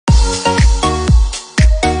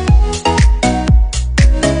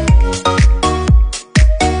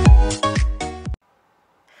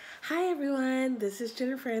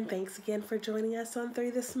Jennifer, and thanks again for joining us on 3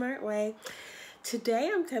 the Smart Way. Today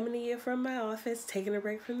I'm coming to you from my office, taking a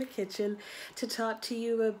break from the kitchen, to talk to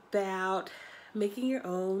you about making your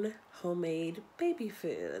own homemade baby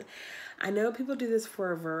food. I know people do this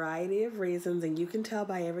for a variety of reasons, and you can tell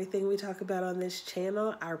by everything we talk about on this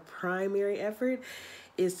channel, our primary effort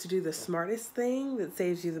is to do the smartest thing that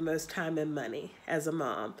saves you the most time and money as a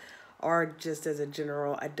mom, or just as a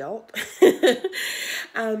general adult.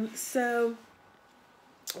 So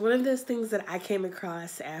one of those things that I came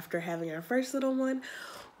across after having our first little one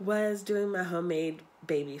was doing my homemade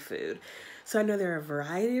baby food. So I know there are a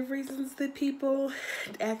variety of reasons that people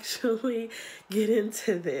actually get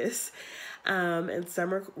into this. And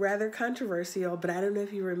some are rather controversial, but I don't know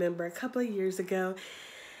if you remember a couple of years ago,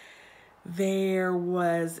 there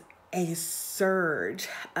was a surge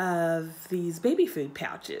of these baby food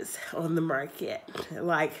pouches on the market.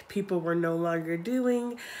 Like, people were no longer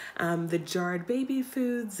doing the jarred baby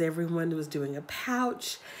foods. Everyone was doing a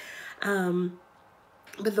pouch. But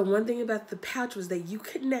the one thing about the pouch was that you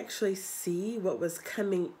couldn't actually see what was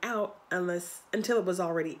coming out until it was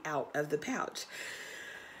already out of the pouch.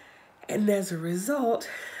 And as a result,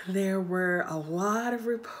 there were a lot of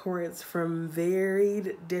reports from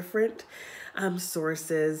varied different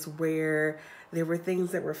sources where there were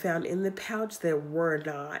things that were found in the pouch that were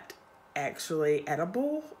not actually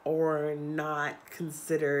edible or not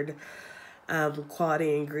considered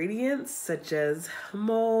quality ingredients, such as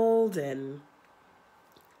mold and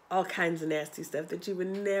all kinds of nasty stuff that you would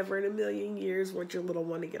never in a million years want your little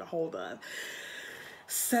one to get a hold of.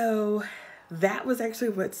 So that was actually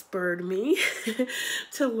what spurred me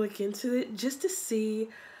to look into it, just to see,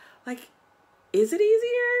 like, is it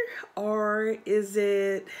easier, or is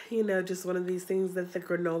it, just one of these things that the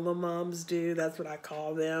granola moms do? That's what I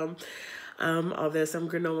call them. Although some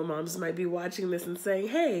granola moms might be watching this and saying,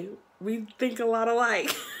 hey, we think a lot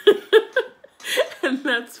alike. And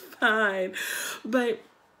that's fine. But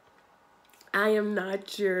I am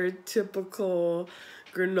not your typical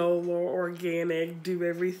granola, organic, do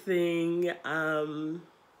everything.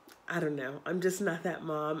 I don't know. I'm just not that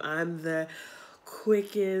mom. I'm the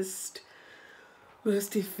quickest,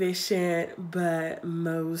 most efficient, but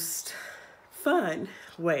most fun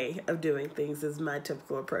way of doing things is my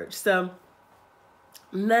typical approach. So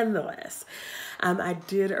nonetheless, I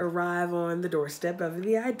did arrive on the doorstep of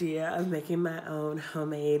the idea of making my own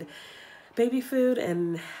homemade baby food,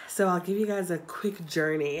 and so I'll give you guys a quick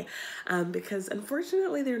journey because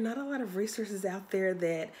unfortunately there are not a lot of resources out there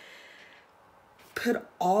that put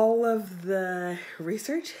all of the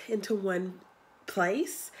research into one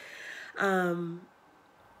place,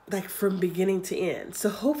 like from beginning to end. So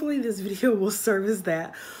hopefully this video will serve as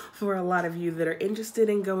that for a lot of you that are interested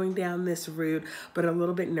in going down this route but a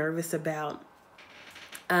little bit nervous about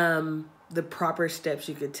the proper steps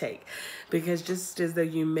you could take, because just as though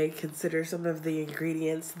you may consider some of the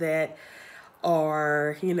ingredients that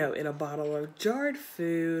are, in a bottle of jarred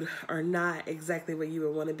food are not exactly what you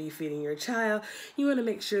would want to be feeding your child, you want to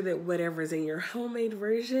make sure that whatever's in your homemade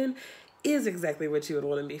version is exactly what you would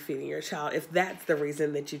want to be feeding your child, if that's the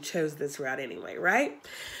reason that you chose this route anyway, right?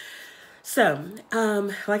 So,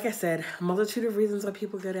 like I said, a multitude of reasons why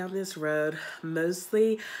people go down this road.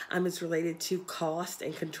 Mostly, it's related to cost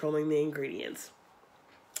and controlling the ingredients.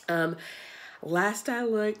 Last I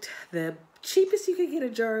looked, the cheapest you could get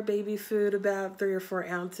a jar of baby food, about 3 or 4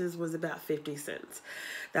 ounces, was about 50 cents.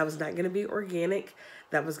 That was not going to be organic.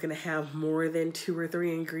 That was going to have more than 2 or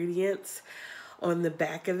 3 ingredients on the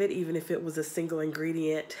back of it, even if it was a single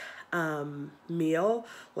ingredient meal,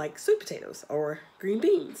 like sweet potatoes or green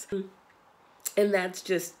beans. And that's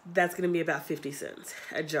going to be about 50 cents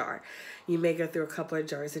a jar. You may go through a couple of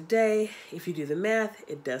jars a day. If you do the math,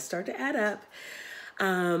 it does start to add up.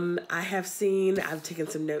 I've taken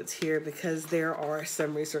some notes here because there are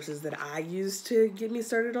some resources that I use to get me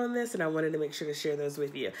started on this, and I wanted to make sure to share those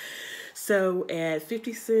with you. So at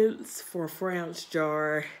 50 cents for a 4-ounce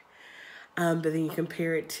jar, but then you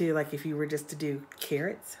compare it to, like, if you were just to do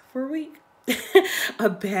carrots for a week, a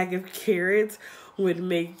bag of carrots would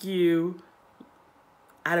make you,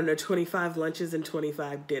 25 lunches and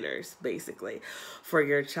 25 dinners, basically, for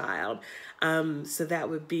your child. So that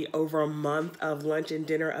would be over a month of lunch and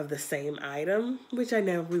dinner of the same item, which I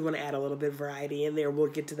know we want to add a little bit of variety in there. We'll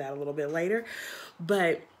get to that a little bit later.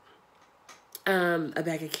 But a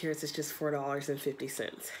bag of carrots is just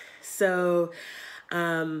 $4.50. So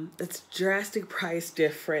it's a drastic price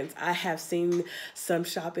difference. I have seen some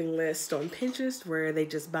shopping lists on Pinterest where they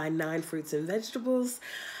just buy 9 fruits and vegetables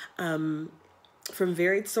from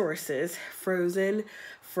varied sources, frozen,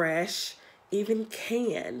 fresh, even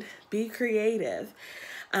canned. Be creative.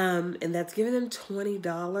 And that's giving them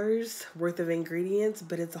 $20 worth of ingredients,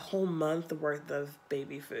 but it's a whole month worth of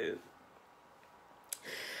baby food.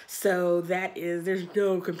 So there's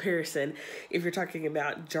no comparison if you're talking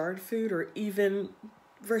about jarred food or even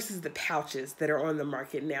versus the pouches that are on the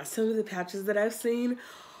market now. Some of the pouches that I've seen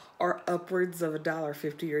are upwards of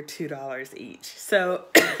 $1.50 or $2 each. So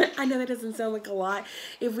I know that doesn't sound like a lot.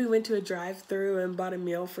 If we went to a drive-through and bought a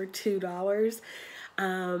meal for $2,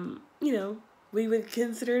 we would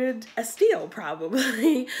consider it a steal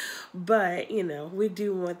probably. But, we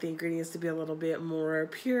do want the ingredients to be a little bit more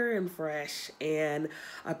pure and fresh and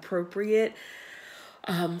appropriate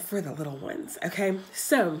for the little ones, okay?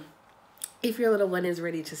 So if your little one is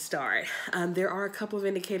ready to start, there are a couple of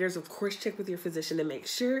indicators. Of course, check with your physician to make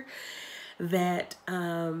sure that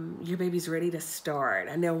your baby's ready to start.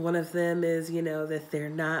 I know one of them is, that they're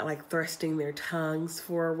not like thrusting their tongues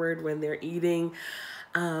forward when they're eating.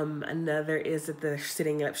 Another is that they're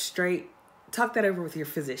sitting up straight. Talk that over with your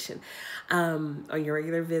physician on your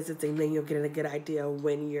regular visits, and then you'll get a good idea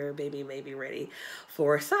when your baby may be ready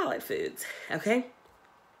for solid foods, okay?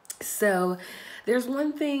 So there's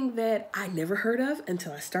one thing that I never heard of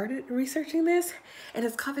until I started researching this, and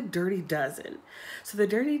it's called the Dirty Dozen. So the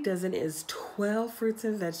Dirty Dozen is 12 fruits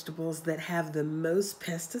and vegetables that have the most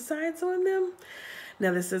pesticides on them. Now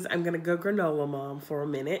I'm going to go granola mom for a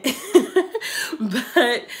minute,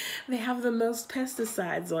 but they have the most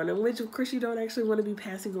pesticides on them, which of course you don't actually want to be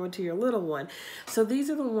passing on to your little one. So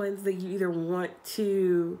these are the ones that you either want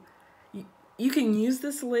to, you can use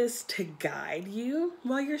this list to guide you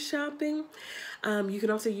while you're shopping. You can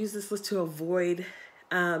also use this list to avoid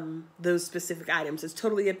those specific items. It's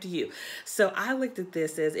totally up to you. So I looked at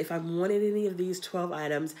this as if I wanted any of these 12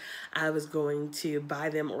 items, I was going to buy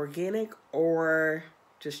them organic or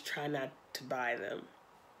just try not to buy them.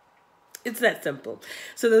 It's that simple.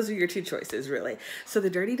 So those are your two choices, really. So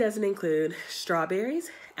the Dirty Dozen include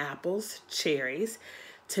strawberries, apples, cherries,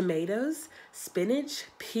 tomatoes, spinach,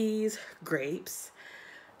 peas, grapes,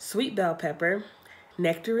 sweet bell pepper,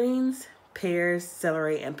 nectarines, pears,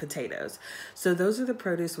 celery, and potatoes. So those are the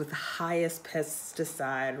produce with the highest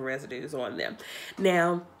pesticide residues on them.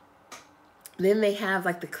 Now, then they have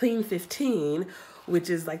like the Clean 15, which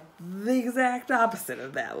is like the exact opposite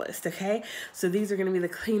of that list, okay? So these are going to be the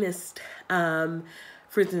cleanest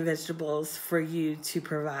fruits and vegetables for you to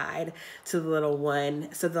provide to the little one,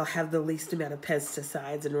 so they'll have the least amount of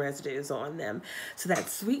pesticides and residues on them. So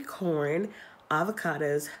that's sweet corn,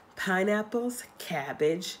 avocados, pineapples,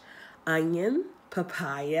 cabbage, onion,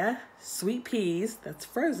 papaya, sweet peas, that's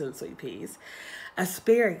frozen sweet peas,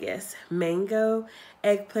 asparagus, mango,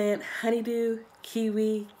 eggplant, honeydew,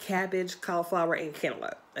 kiwi, cabbage, cauliflower, and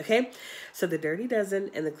cantaloupe, okay? So the Dirty Dozen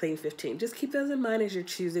and the Clean 15. Just keep those in mind as you're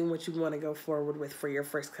choosing what you want to go forward with for your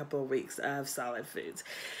first couple of weeks of solid foods.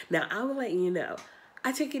 Now, I will let you know,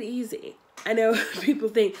 I take it easy. I know people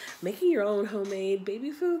think making your own homemade baby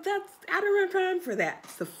food, I don't have time for that.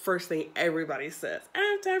 It's the first thing everybody says. I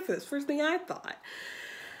don't have time for this. First thing I thought.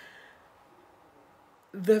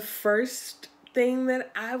 The first thing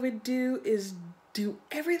that I would do is do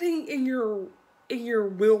everything in your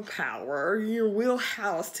willpower, your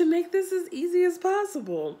wheelhouse to make this as easy as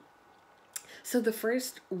possible. So the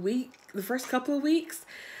first couple of weeks,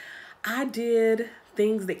 I did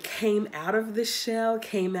things that came out of the shell,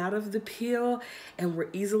 came out of the peel, and were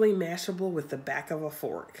easily mashable with the back of a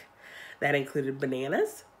fork. That included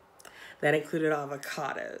bananas. That included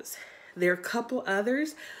avocados. There are a couple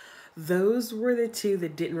others. Those were the two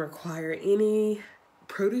that didn't require any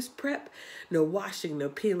produce prep. No washing, no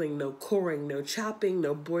peeling, no coring, no chopping,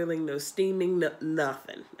 no boiling, no steaming,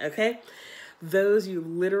 nothing, okay? Those you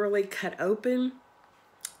literally cut open,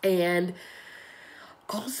 and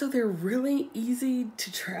also they're really easy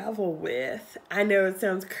to travel with. I know it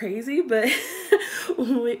sounds crazy, but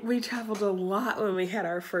we traveled a lot when we had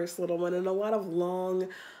our first little one, and a lot of long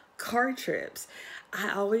car trips.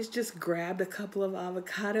 I always just grabbed a couple of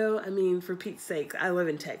avocado. I mean, for Pete's sake, I live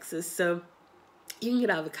in Texas, so you can get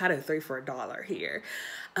avocado 3 for $1 here.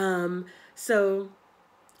 And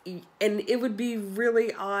it would be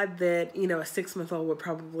really odd that, a 6-month-old would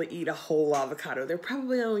probably eat a whole avocado. They're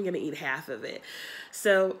probably only going to eat half of it.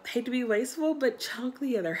 So, hate to be wasteful, but chunk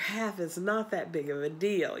the other half is not that big of a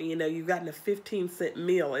deal. You've gotten a 15-cent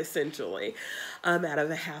meal, essentially, out of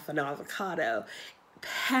a half an avocado.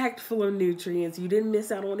 Packed full of nutrients. You didn't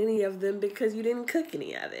miss out on any of them because you didn't cook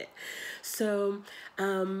any of it. So,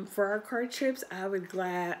 for our car trips, I would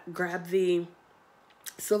grab the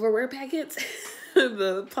silverware packets.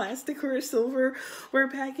 the plastic or silverware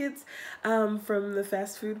packets from the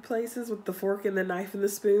fast food places with the fork and the knife and the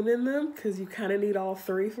spoon in them, because you kind of need all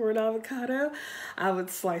three for an avocado. I would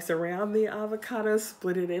slice around the avocado,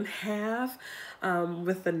 split it in half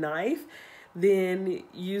with the knife, then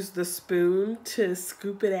use the spoon to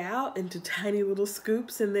scoop it out into tiny little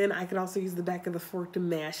scoops, and then I could also use the back of the fork to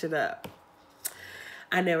mash it up.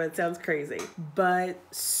 I know it sounds crazy, but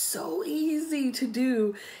so easy to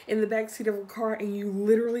do in the backseat of a car, and you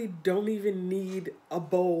literally don't even need a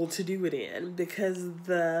bowl to do it in, because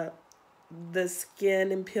the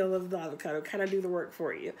skin and peel of the avocado kind of do the work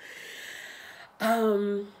for you.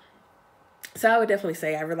 So I would definitely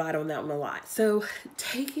say I relied on that one a lot. So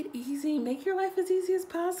take it easy. Make your life as easy as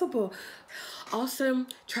possible. Also,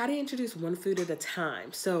 try to introduce one food at a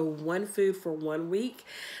time. So one food for 1 week.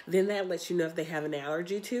 Then that lets you know if they have an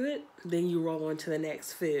allergy to it. Then you roll on to the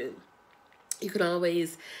next food. You can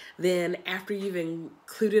always then, after you've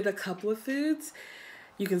included a couple of foods,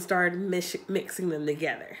 you can start mixing them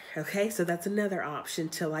together. Okay, so that's another option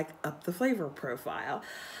to like up the flavor profile.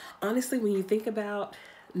 Honestly, when you think about,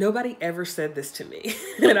 nobody ever said this to me,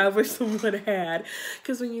 and I wish someone had,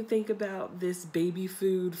 because when you think about this baby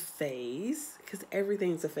food phase, because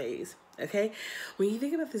everything's a phase, okay? When you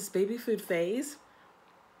think about this baby food phase,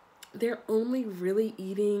 they're only really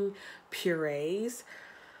eating purees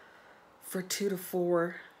for 2 to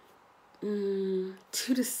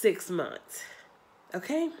 6 months,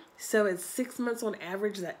 okay? So at 6 months on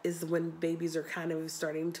average, that is when babies are kind of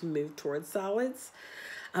starting to move towards solids.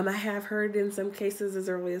 I have heard in some cases as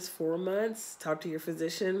early as 4 months. Talk to your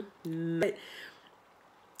physician. But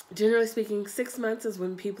generally speaking, 6 months is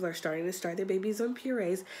when people are starting to start their babies on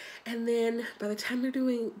purees. And then by the time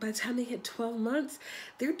they hit 12 months,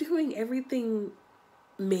 they're doing everything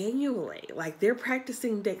manually. Like, they're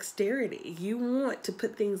practicing dexterity. You want to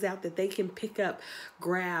put things out that they can pick up,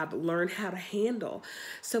 grab, learn how to handle.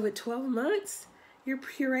 So at 12 months, your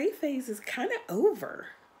puree phase is kind of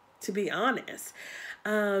over, to be honest.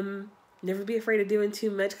 Never be afraid of doing too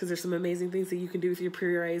much, because there's some amazing things that you can do with your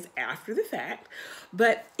purees after the fact.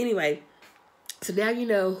 But anyway, so now you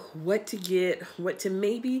know what to get, what to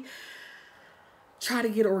maybe try to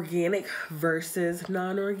get organic versus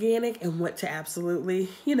non-organic, and what to absolutely,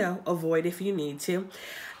 avoid if you need to.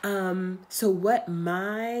 So what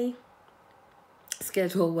my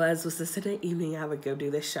schedule was the Sunday evening, I would go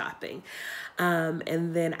do the shopping.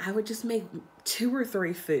 And then I would just make 2 or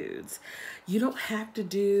 3 foods. You don't have to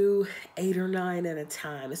do 8 or 9 at a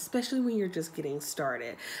time, especially when you're just getting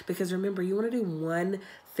started. Because remember, you want to do one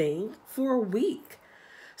thing for a week.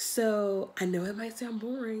 So I know it might sound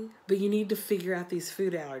boring, but you need to figure out these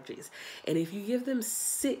food allergies. And if you give them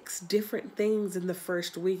 6 different things in the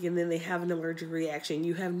first week and then they have an allergic reaction,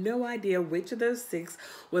 you have no idea which of those 6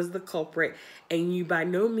 was the culprit. And you by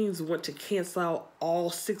no means want to cancel out all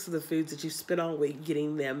 6 of the foods that you spent all week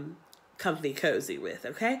getting them comfy cozy with,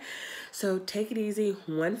 okay? So take it easy,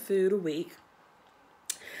 1 food a week.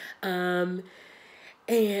 And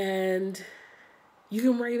you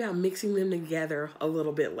can worry about mixing them together a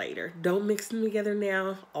little bit later. Don't mix them together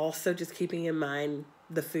now. Also, just keeping in mind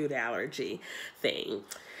the food allergy thing.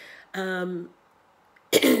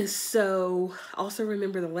 So also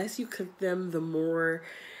remember, the less you cook them, the more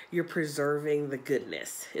you're preserving the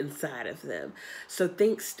goodness inside of them. So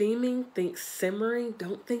think steaming, think simmering,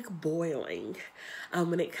 don't think boiling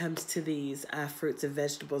when it comes to these fruits and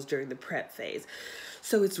vegetables during the prep phase.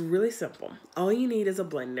 So it's really simple. All you need is a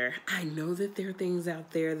blender. I know that there are things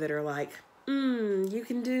out there that are like, you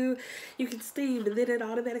can steam, and then it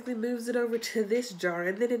automatically moves it over to this jar,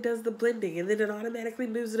 and then it does the blending, and then it automatically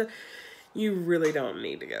moves it up. You really don't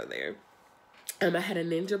need to go there. I had a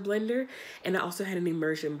Ninja blender, and I also had an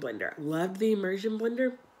immersion blender. Loved the immersion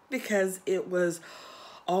blender because it was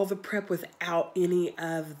all the prep without any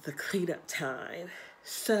of the cleanup time.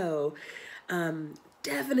 So,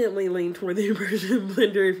 definitely lean toward the immersion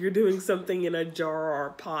blender if you're doing something in a jar or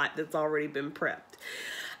a pot that's already been prepped.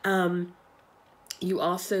 You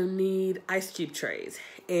also need ice cube trays,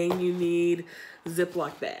 and you need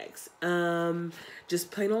Ziploc bags.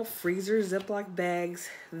 Just plain old freezer Ziploc bags.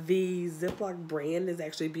 The Ziploc brand is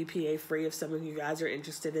actually BPA free if some of you guys are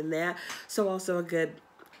interested in that. So also a good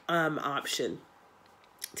option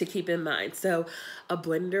to keep in mind. So a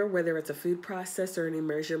blender, whether it's a food processor, an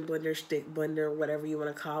immersion blender, stick blender, whatever you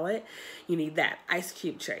want to call it, you need that. Ice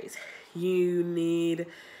cube trays. You need,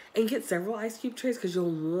 and get several ice cube trays, because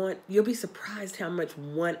you'll be surprised how much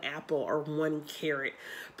 1 apple or 1 carrot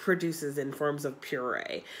produces in forms of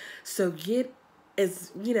puree. So get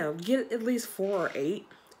at least 4 or 8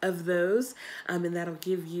 of those, and that'll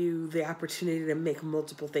give you the opportunity to make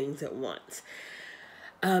multiple things at once.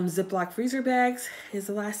 Ziploc freezer bags is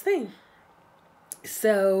the last thing.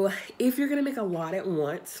 So if you're going to make a lot at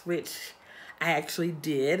once, which I actually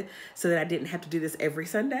did so that I didn't have to do this every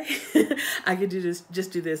Sunday, I could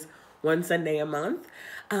just do this one Sunday a month.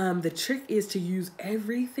 The trick is to use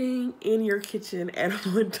everything in your kitchen at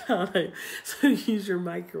one time. So use your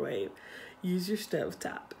microwave, use your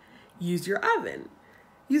stovetop, use your oven,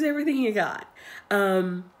 use everything you got.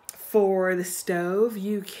 For the stove,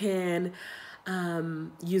 you can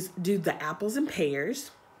do the apples and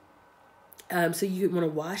pears. So you want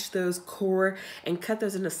to wash those core and cut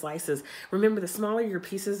those into slices. Remember, the smaller your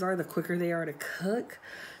pieces are, the quicker they are to cook.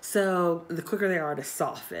 So the quicker they are to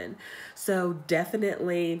soften. So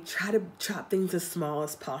definitely try to chop things as small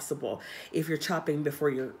as possible if you're chopping before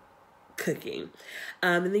you're cooking.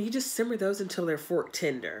 And then you just simmer those until they're fork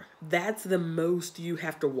tender. That's the most you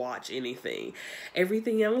have to watch anything.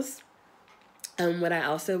 Everything else, what I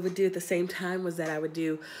also would do at the same time was that I would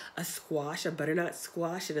do a squash, a butternut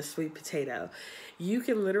squash, and a sweet potato. You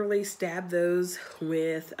can literally stab those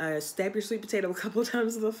with, stab your sweet potato a couple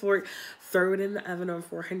times with a fork, throw it in the oven on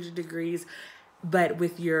 400 degrees. But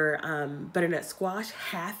with your butternut squash,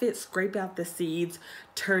 half it, scrape out the seeds,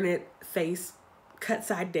 turn it cut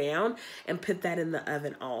side down, and put that in the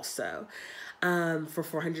oven also for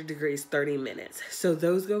 400 degrees, 30 minutes. So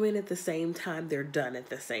those go in at the same time. They're done at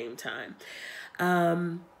the same time.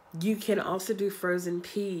 You can also do frozen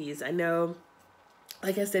peas. I know,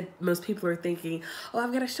 like I said, most people are thinking, oh,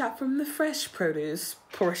 I've got to shop from the fresh produce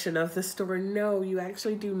portion of the store. No, you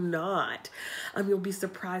actually do not. You'll be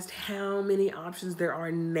surprised how many options there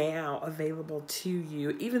are now available to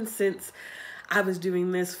you. Even since I was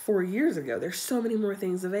doing this 4 years ago, there's so many more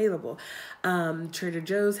things available. Trader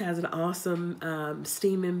Joe's has an awesome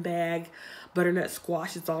steaming bag butternut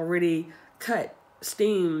squash. It's already cut,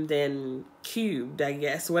 steamed, and cubed, I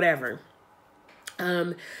guess, whatever.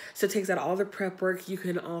 So it takes out all the prep work. You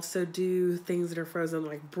can also do things that are frozen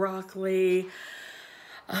like broccoli.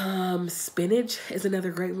 Spinach is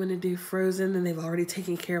another great one to do frozen, and they've already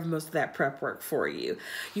taken care of most of that prep work for you.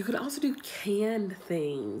 You can also do canned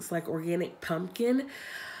things like organic pumpkin.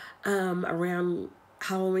 Around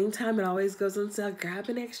Halloween time, it always goes on sale. Grab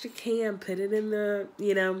an extra can, put it in the,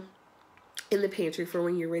 in the pantry for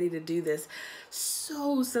when you're ready to do this.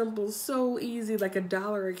 So simple, so easy, like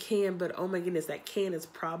 $1 a can, but oh my goodness, that can is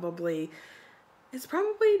probably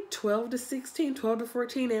 12 to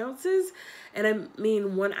 14 ounces. And I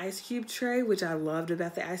mean, one ice cube tray, which I loved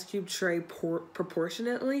about the ice cube tray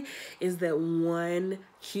proportionately, is that one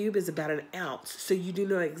cube is about an ounce. So you do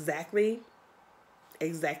know exactly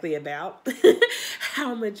about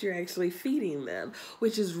how much you're actually feeding them,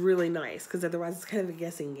 which is really nice, because otherwise it's kind of a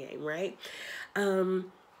guessing game, right?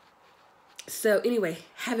 So anyway,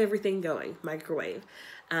 have everything going, microwave,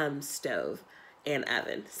 stove, and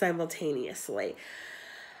oven simultaneously.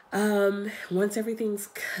 Once everything's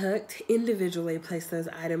cooked, individually place those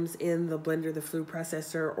items in the blender, the food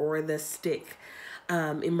processor, or the stick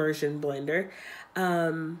immersion blender.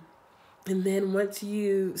 And then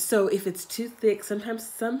so if it's too thick, sometimes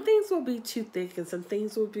some things will be too thick and some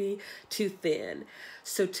things will be too thin.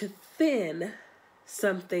 So to thin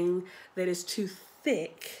something that is too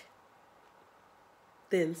thick,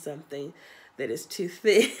 thin something that is too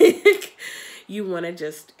thick, you want to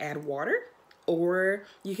just add water, or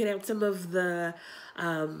you can add some of the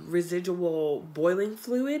residual boiling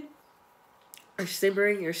fluid or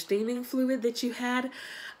simmering or steaming fluid that you had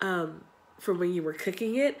from when you were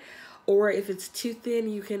cooking it. Or if it's too thin,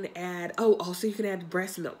 you can add, also you can add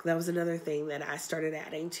breast milk. That was another thing that I started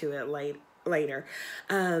adding to it later.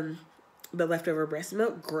 But leftover breast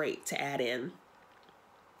milk, great to add in.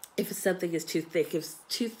 If something is too thick, if it's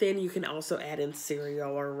too thin, you can also add in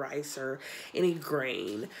cereal or rice or any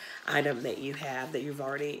grain item that you have that you've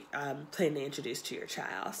already planned to introduce to your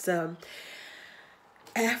child. So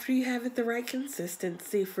after you have it the right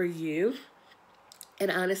consistency for you, and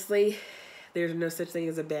honestly, there's no such thing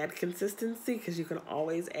as a bad consistency, because you can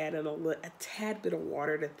always add in a tad bit of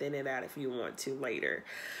water to thin it out if you want to later.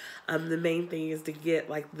 The main thing is to get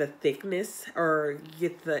like the thickness, or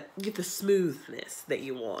get the smoothness that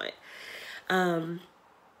you want.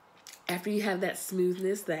 After you have that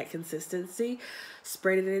smoothness, that consistency,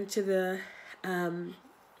 spread it into the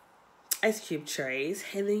ice cube trays,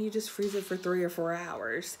 and then you just freeze it for 3 or 4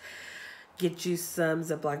 hours. Get you some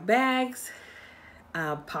Ziploc bags.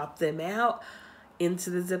 Pop them out into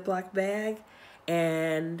the Ziploc bag,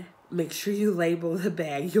 and make sure you label the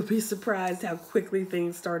bag. You'll be surprised how quickly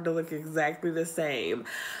things start to look exactly the same.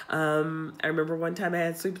 I remember one time I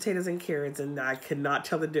had sweet potatoes and carrots, and I could not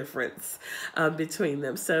tell the difference between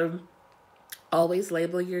them. So Always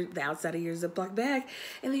label the outside of your Ziploc bag,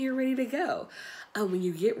 and then you're ready to go. When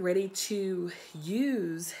you get ready to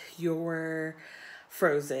use your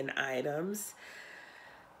frozen items,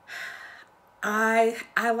 I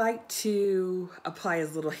like to apply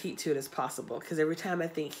as little heat to it as possible, because every time I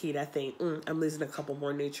think heat, I think I'm losing a couple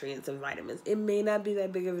more nutrients and vitamins. It may not be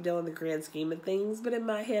that big of a deal in the grand scheme of things, but in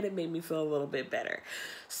my head, it made me feel a little bit better.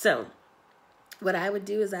 So what I would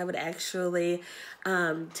do is I would actually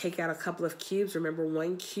take out a couple of cubes. Remember,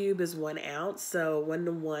 1 cube is 1 ounce, so 1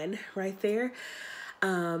 to 1 right there.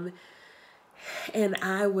 And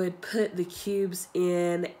I would put the cubes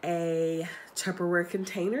in a Tupperware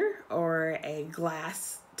container, or a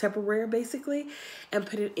glass Tupperware basically, and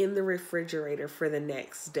put it in the refrigerator for the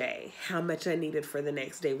next day. How much I needed for the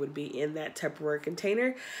next day would be in that Tupperware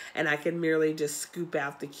container, and I could merely just scoop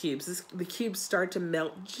out the cubes. The cubes start to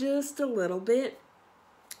melt just a little bit,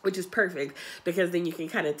 which is perfect, because then you can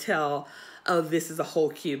kind of tell, oh, this is a whole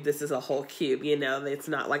cube, this is a whole cube. You know, it's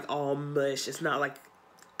not like all mush. It's not like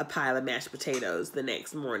a pile of mashed potatoes the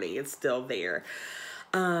next morning. It's still there.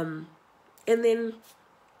 And then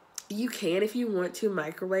you can, if you want to,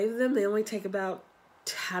 microwave them. They only take about,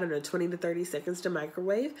 20 to 30 seconds to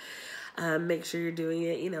microwave. Make sure you're doing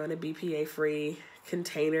it, in a BPA-free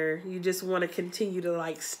container. You just want to continue to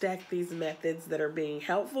like stack these methods that are being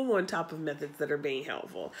helpful on top of methods that are being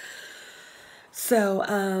helpful.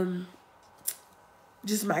 So,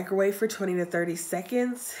 just microwave for 20 to 30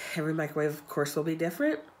 seconds. Every microwave, of course, will be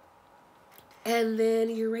different. And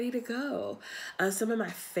then you're ready to go. Some of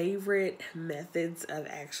my favorite methods of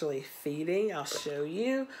actually feeding, I'll show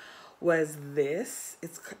you, was this.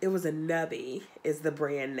 It was a Nubby, is the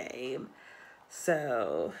brand name.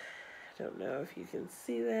 So, I don't know if you can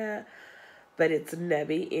see that, but it's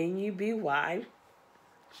Nubby, N-U-B-Y.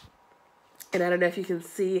 And I don't know if you can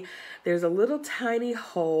see, there's a little tiny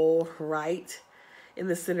hole right in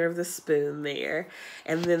the center of the spoon there.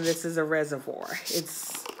 And then this is a reservoir.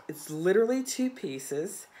 It's literally 2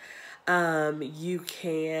 pieces. You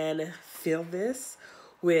can fill this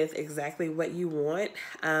with exactly what you want.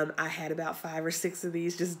 I had about 5 or 6 of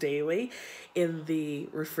these just daily in the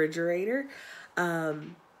refrigerator.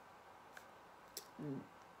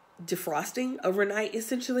 Defrosting overnight,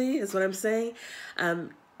 essentially, is what I'm saying.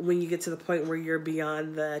 When you get to the point where you're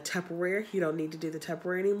beyond the Tupperware, you don't need to do the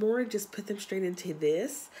Tupperware anymore. Just put them straight into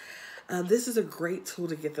this. This is a great tool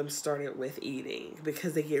to get them started with eating,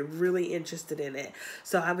 because they get really interested in it.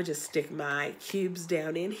 So I would just stick my cubes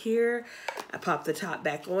down in here. I pop the top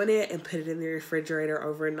back on it and put it in the refrigerator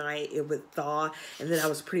overnight. It would thaw, and then I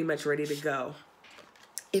was pretty much ready to go.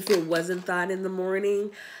 If it wasn't thawed in the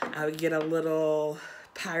morning, I would get a little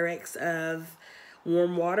Pyrex of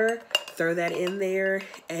warm water, throw that in there,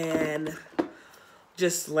 and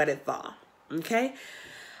just let it thaw. Okay?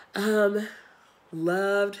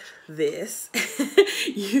 Loved this.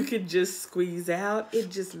 You could just squeeze out.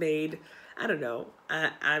 It just made, I don't know,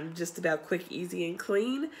 I'm just about quick, easy, and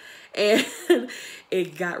clean. And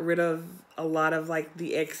it got rid of a lot of like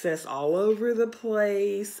the excess all over the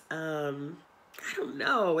place. I don't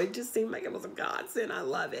know. It just seemed like it was a godsend. I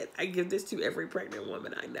love it. I give this to every pregnant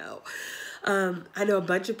woman I know. I know a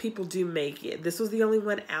bunch of people do make it. This was the only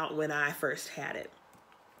one out when I first had it.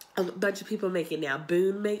 A bunch of people make it now.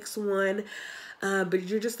 Boone makes one. But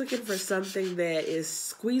you're just looking for something that is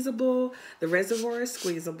squeezable. The reservoir is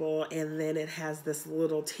squeezable, and then it has this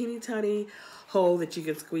little teeny tiny hole that you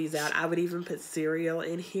can squeeze out. I would even put cereal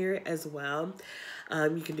in here as well.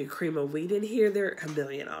 You can do cream of wheat in here. There are a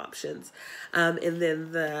million options. And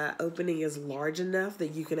then the opening is large enough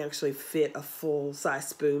that you can actually fit a full-size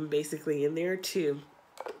spoon basically in there to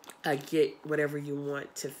get whatever you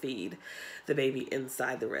want to feed the baby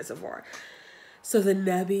inside the reservoir. So the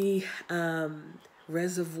Nubby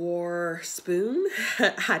reservoir spoon,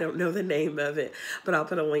 I don't know the name of it, but I'll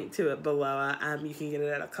put a link to it below. You can get it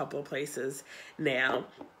at a couple of places now.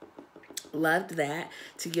 Loved that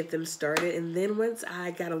to get them started. And then once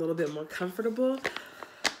I got a little bit more comfortable,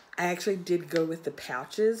 I actually did go with the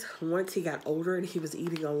pouches once he got older and he was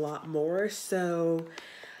eating a lot more. So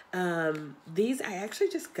these I actually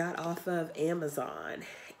just got off of Amazon,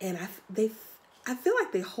 and I feel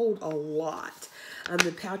like they hold a lot.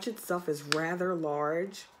 The pouch itself is rather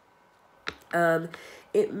large.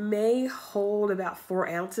 It may hold about 4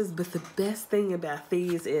 ounces, but the best thing about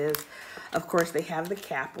these is, of course, they have the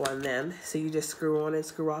cap on them. So you just screw on and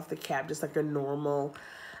screw off the cap just like a normal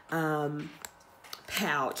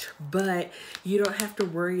pouch. But you don't have to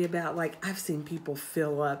worry about, like, I've seen people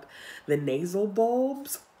fill up the nasal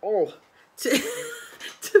bulbs. Oh, to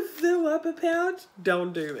to fill up a pouch,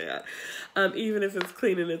 don't do that. Even if it's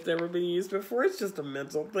clean and it's never been used before, it's just a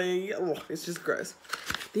mental thing. Ugh, it's just gross.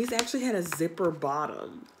 These actually had a zipper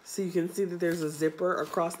bottom. So you can see that there's a zipper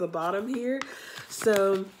across the bottom here.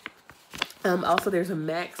 So also there's a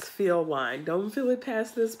max fill line. Don't fill it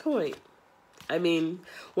past this point. I mean,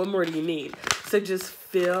 what more do you need? So just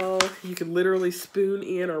fill, you can literally spoon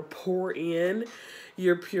in or pour in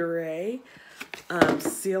your puree.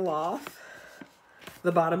 Seal off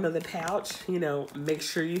the bottom of the pouch. You know, make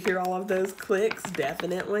sure you hear all of those clicks,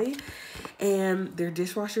 definitely. And they're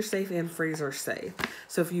dishwasher safe and freezer safe.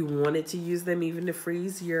 So if you wanted to use them even to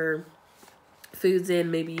freeze your foods in,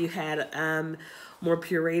 maybe you had more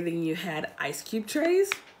puree than you had ice cube trays,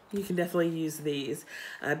 you can definitely use these.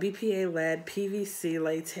 BPA lead, PVC,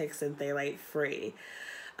 latex, and phthalate free.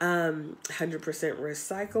 100%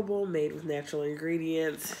 recyclable, made with natural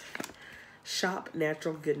ingredients.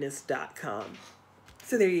 shopnaturalgoodness.com.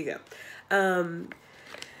 So there you go.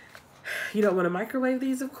 You don't want to microwave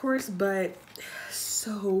these, of course, but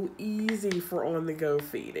so easy for on-the-go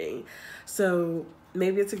feeding. So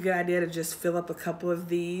maybe it's a good idea to just fill up a couple of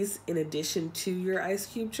these in addition to your ice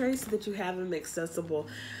cube tray so that you have them accessible,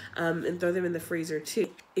 and throw them in the freezer too.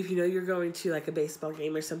 If you know you're going to like a baseball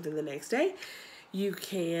game or something the next day, you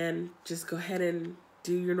can just go ahead and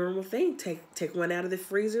do your normal thing. Take one out of the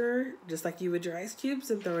freezer, just like you would your ice cubes,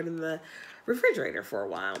 and throw it in the refrigerator for a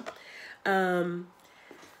while.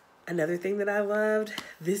 Another thing that I loved,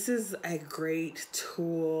 this is a great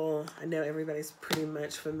tool. I know everybody's pretty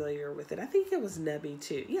much familiar with it. I think it was Nubby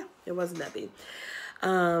too. Yeah, it was Nubby.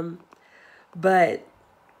 But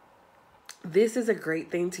this is a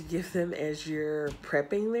great thing to give them as you're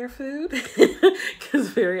prepping their food, because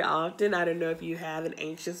very often, I don't know if you have an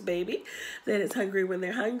anxious baby that is hungry when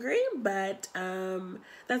they're hungry, but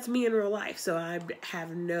that's me in real life. So I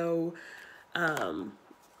have no,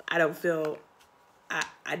 I don't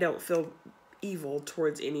feel evil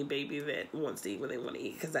towards any baby that wants to eat when they want to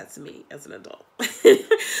eat, because that's me as an adult.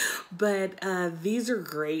 But these are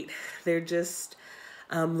great. They're just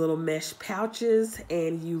little mesh pouches,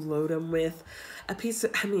 and you load them with a piece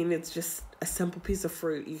of, it's just a simple piece of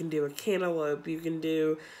fruit. You can do a cantaloupe, you can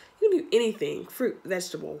do anything, fruit,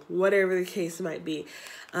 vegetable, whatever the case might be.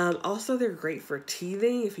 Also, they're great for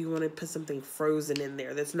teething if you want to put something frozen in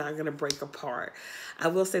there that's not going to break apart. I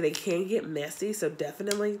will say they can get messy, so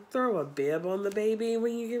definitely throw a bib on the baby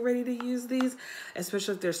when you get ready to use these,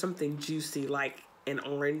 especially if there's something juicy like an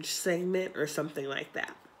orange segment or something like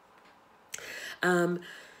that.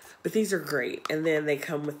 But these are great. And then they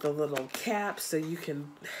come with the little caps, so you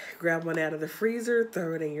can grab one out of the freezer,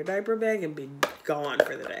 throw it in your diaper bag, and be gone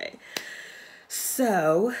for the day.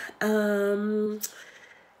 So, I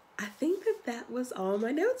think that was all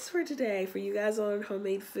my notes for today for you guys on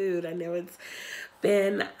homemade food. I know it's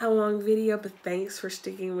been a long video, but thanks for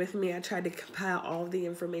sticking with me. I tried to compile all of the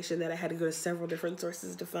information that I had to go to several different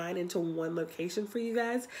sources to find into one location for you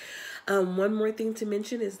guys. One more thing to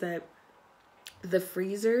mention is that the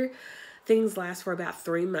freezer, things last for about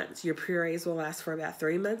 3 months. Your purees will last for about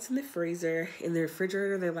 3 months in the freezer. In the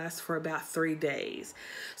refrigerator, they last for about 3 days.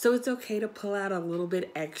 So it's okay to pull out a little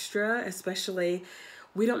bit extra, especially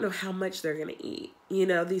we don't know how much they're going to eat. You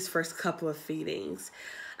know, these first couple of feedings,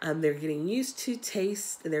 they're getting used to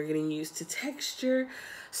taste and they're getting used to texture.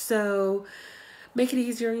 So make it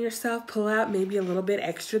easier on yourself. Pull out maybe a little bit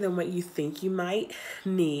extra than what you think you might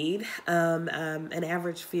need. An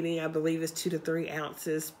average feeding, I believe, is 2 to 3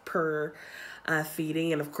 ounces per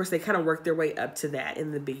feeding. And of course, they kind of work their way up to that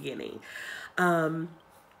in the beginning.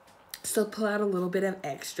 So pull out a little bit of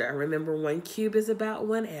extra. Remember, 1 cube is about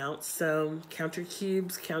 1 ounce. So count your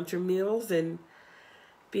cubes, count your meals, and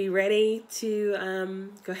be ready to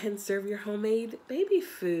go ahead and serve your homemade baby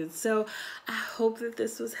food. So I hope that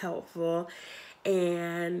this was helpful.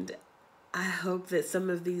 And I hope that some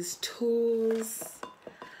of these tools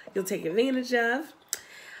you'll take advantage of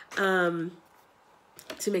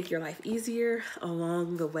to make your life easier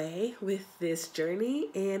along the way with this journey.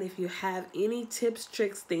 And if you have any tips,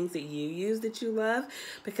 tricks, things that you use that you love,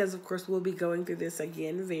 because of course we'll be going through this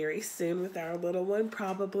again very soon with our little one,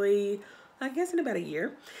 probably, I guess, in about a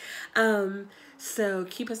year. So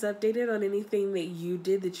keep us updated on anything that you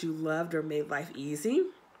did that you loved or made life easy.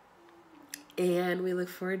 And we look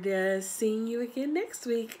forward to seeing you again next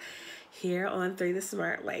week here on 3 the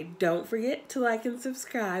Smart Way. Don't forget to like and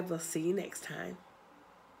subscribe. We'll see you next time.